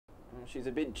she's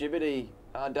a bit jibbity,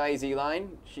 Daisy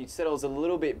Lane. She settles a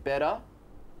little bit better.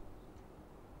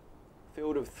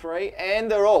 Field of 3,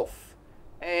 and they're off.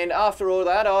 And after all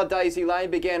that, Daisy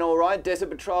Lane began all right. Desert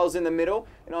Patrol's in the middle,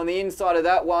 and on the inside of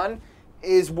that one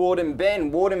is Warden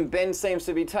Ben. Warden Ben seems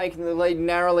to be taking the lead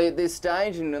narrowly at this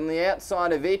stage, and on the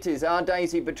outside of it is our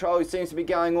Daisy Patrol, who seems to be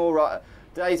going all right.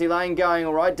 Daisy Lane going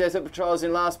all right. Desert Patrol's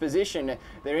in last position.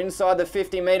 They're inside the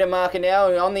 50-metre marker now,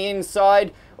 and on the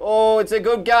inside, oh, it's a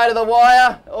good go to the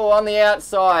wire. Oh, on the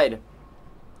outside,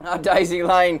 our Daisy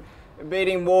Lane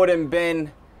beating Warden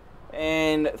Ben,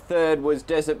 and third was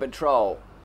Desert Patrol.